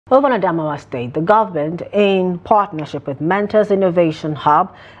Over in Adamawa State, the government, in partnership with Mentors Innovation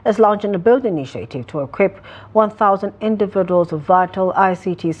Hub, is launching a build initiative to equip 1,000 individuals with vital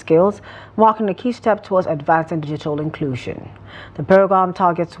ICT skills, marking a key step towards advancing digital inclusion. The program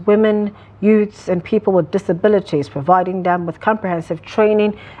targets women, youths, and people with disabilities, providing them with comprehensive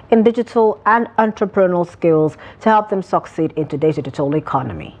training in digital and entrepreneurial skills to help them succeed in today's digital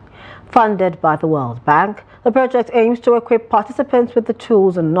economy. Funded by the World Bank, the project aims to equip participants with the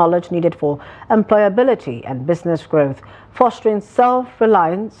tools and knowledge needed for employability and business growth, fostering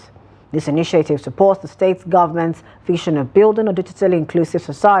self-reliance. This initiative supports the state government's vision of building a digitally inclusive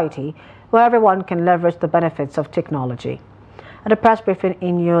society where everyone can leverage the benefits of technology. At a press briefing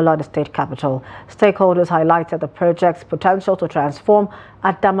in Yola, the state capital, stakeholders highlighted the project's potential to transform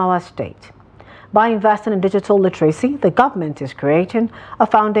Adamawa State. By investing in digital literacy, the government is creating a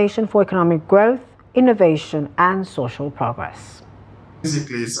foundation for economic growth, innovation, and social progress.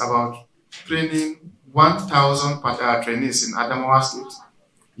 Basically, it's about training 1,000 trainees in Adamawa State,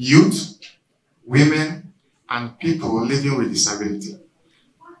 youth, women, and people living with disability.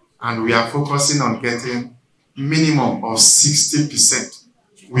 And we are focusing on getting minimum of 60%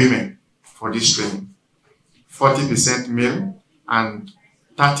 women for this training, 40% male, and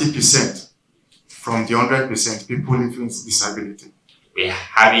 30% from the 100% people living with disability. We're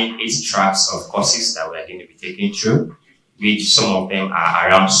having 8 tracks of courses that we're going to be taking through, which some of them are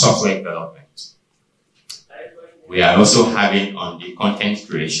around software development. We are also having on the content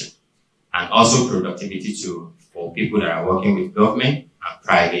creation and also productivity tool for people that are working with government and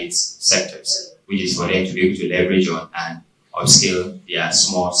private sectors, which is for them to be able to leverage on and upscale their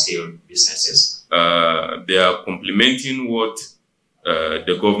small-scale businesses. They are complementing what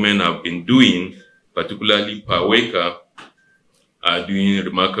the government have been doing, particularly Paweka are doing a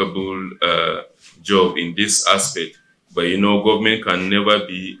remarkable job in this aspect. But you know, government can never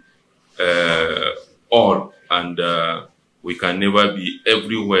be all, and we can never be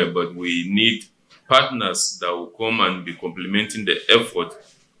everywhere, but we need partners that will come and be complementing the effort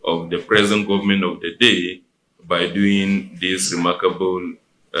of the present government of the day by doing this remarkable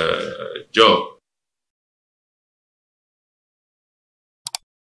job.